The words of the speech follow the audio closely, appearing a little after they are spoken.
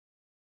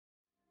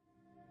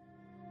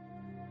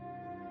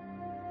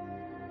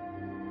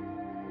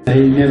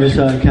He never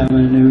saw it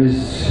coming. It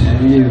was,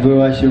 if you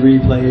watch the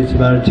replay, it's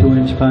about a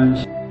 2-inch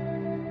punch.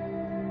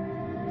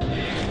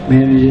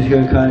 Manny just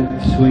got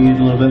caught swinging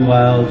a little bit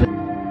wild.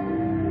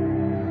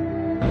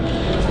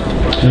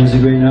 It was a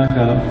great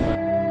knockout.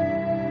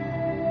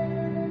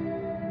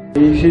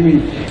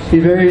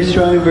 He's very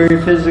strong,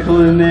 very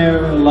physical in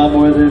there, a lot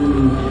more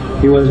than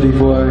he was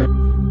before.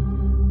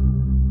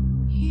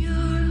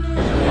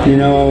 You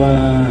know,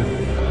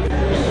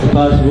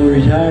 possible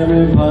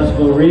retirement,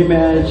 possible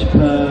rematch.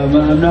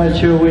 I'm not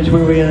sure which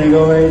way we're going to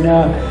go right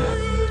now.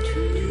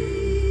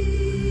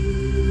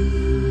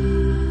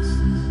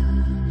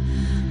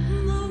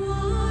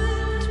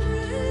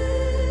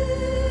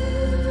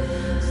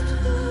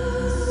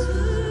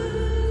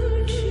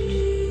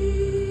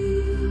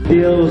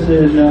 Feels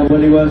and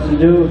what he wants to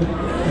do,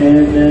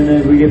 and then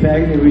if we get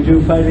back, if we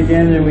do fight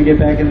again, and we get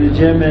back in the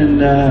gym,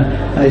 and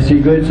I see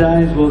good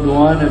signs, we'll go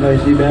on. If I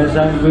see bad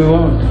signs, we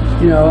won't.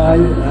 You know,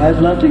 I'd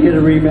love to get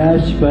a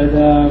rematch, but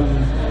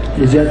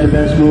is that the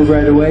best move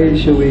right away?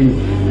 Should we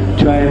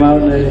try him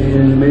out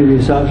in maybe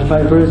a softer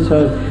fight first?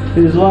 So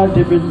there's a lot of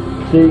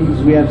different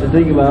things we have to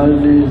think about,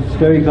 and it's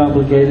very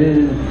complicated,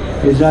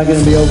 and it's not going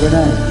to be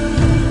overnight.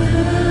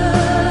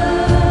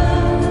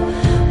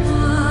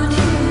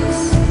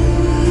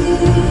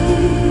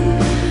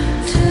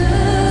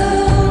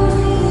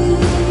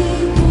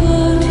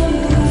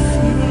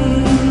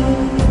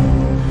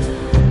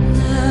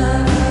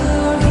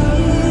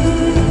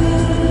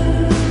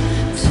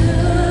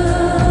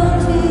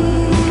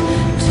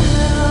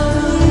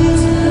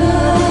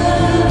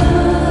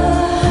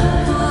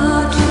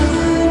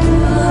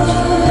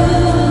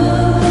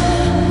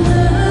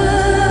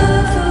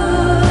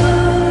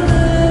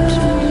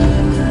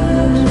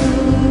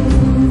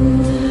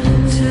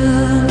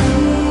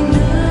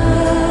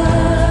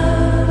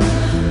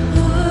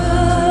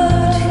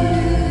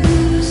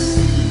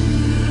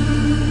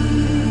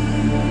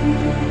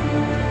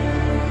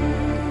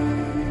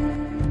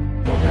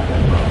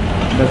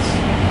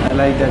 I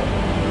like that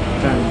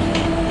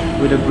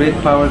term. With a great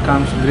power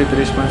comes great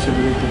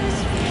responsibility.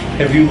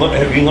 Have you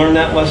learned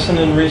that lesson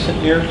in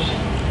recent years?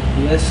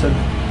 Yes, sir.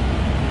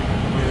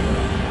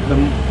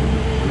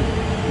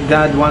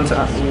 God wants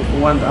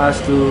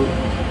us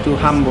to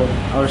humble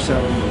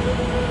ourselves.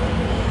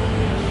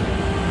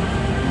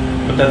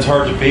 But that's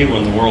hard to be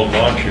when the world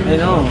wants you. I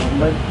know,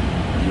 but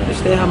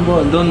stay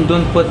humble.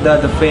 Don't put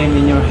the fame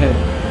in your head.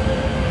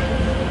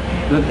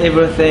 Don't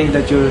ever think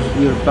that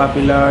you're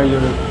popular.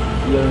 You're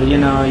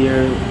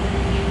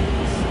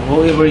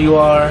whoever you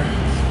are.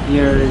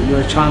 You're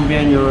a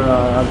champion. You're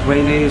a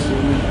greatest.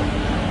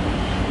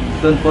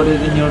 Don't put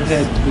it in your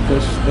head,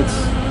 because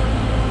that's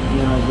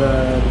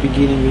the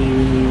beginning when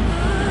you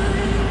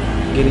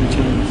getting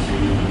changed.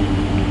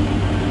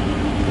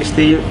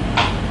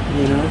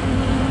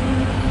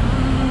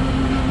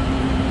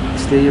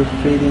 Stay your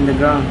feet in the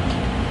ground.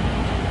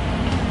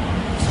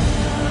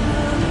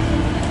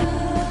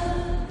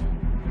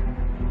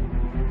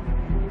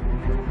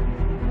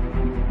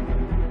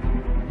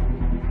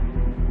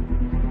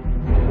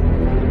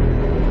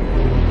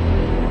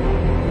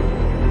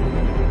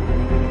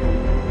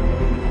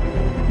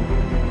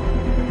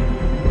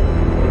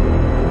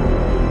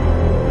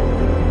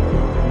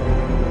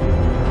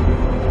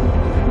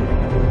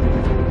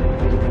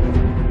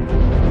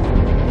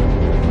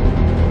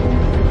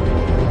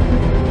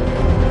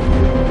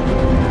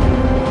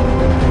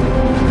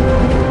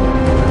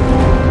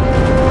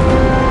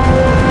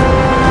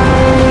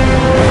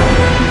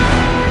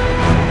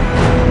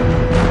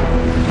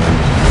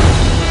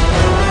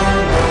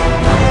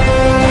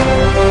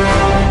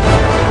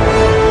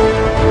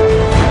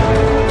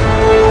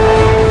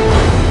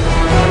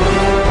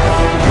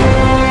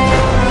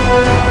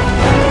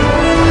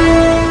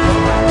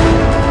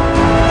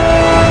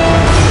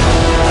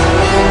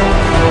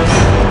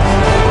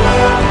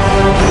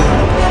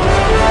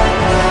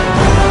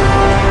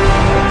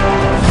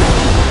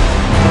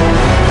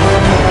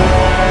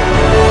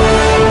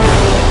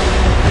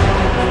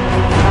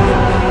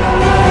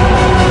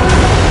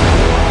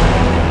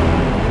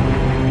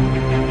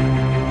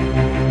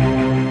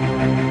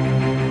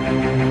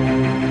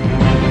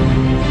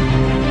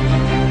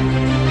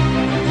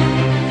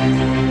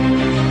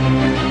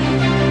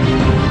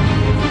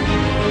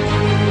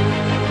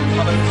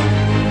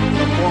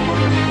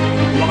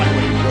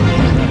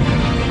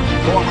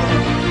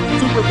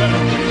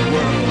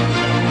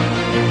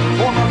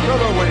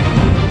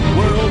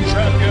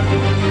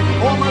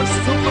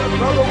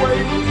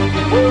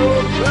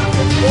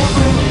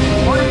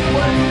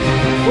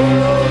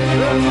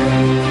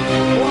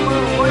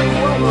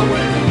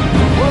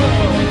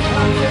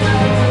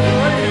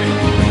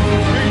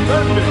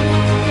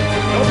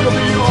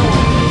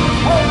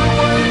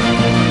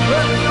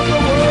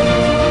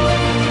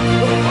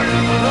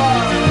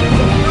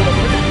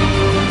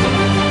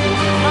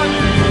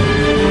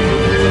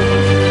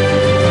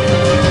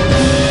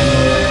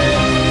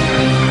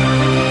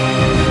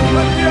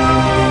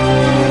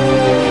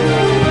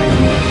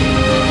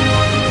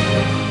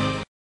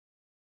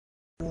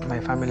 My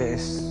family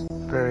is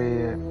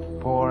very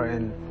poor,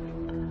 and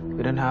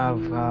We don't have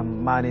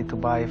money to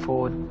buy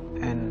food,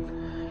 and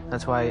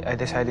that's why I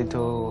decided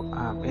to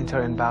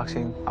enter in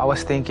boxing. I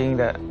was thinking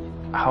that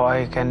how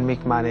I can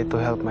make money to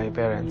help my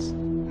parents.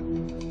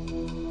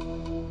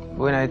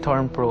 When I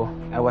turned pro,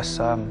 I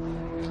was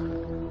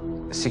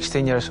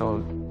 16 years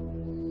old.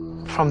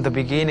 From the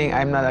beginning,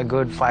 I'm not a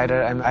good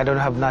fighter. I don't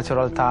have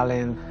natural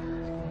talent,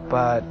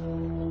 but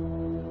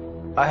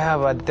I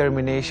have a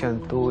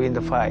determination to win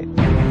the fight.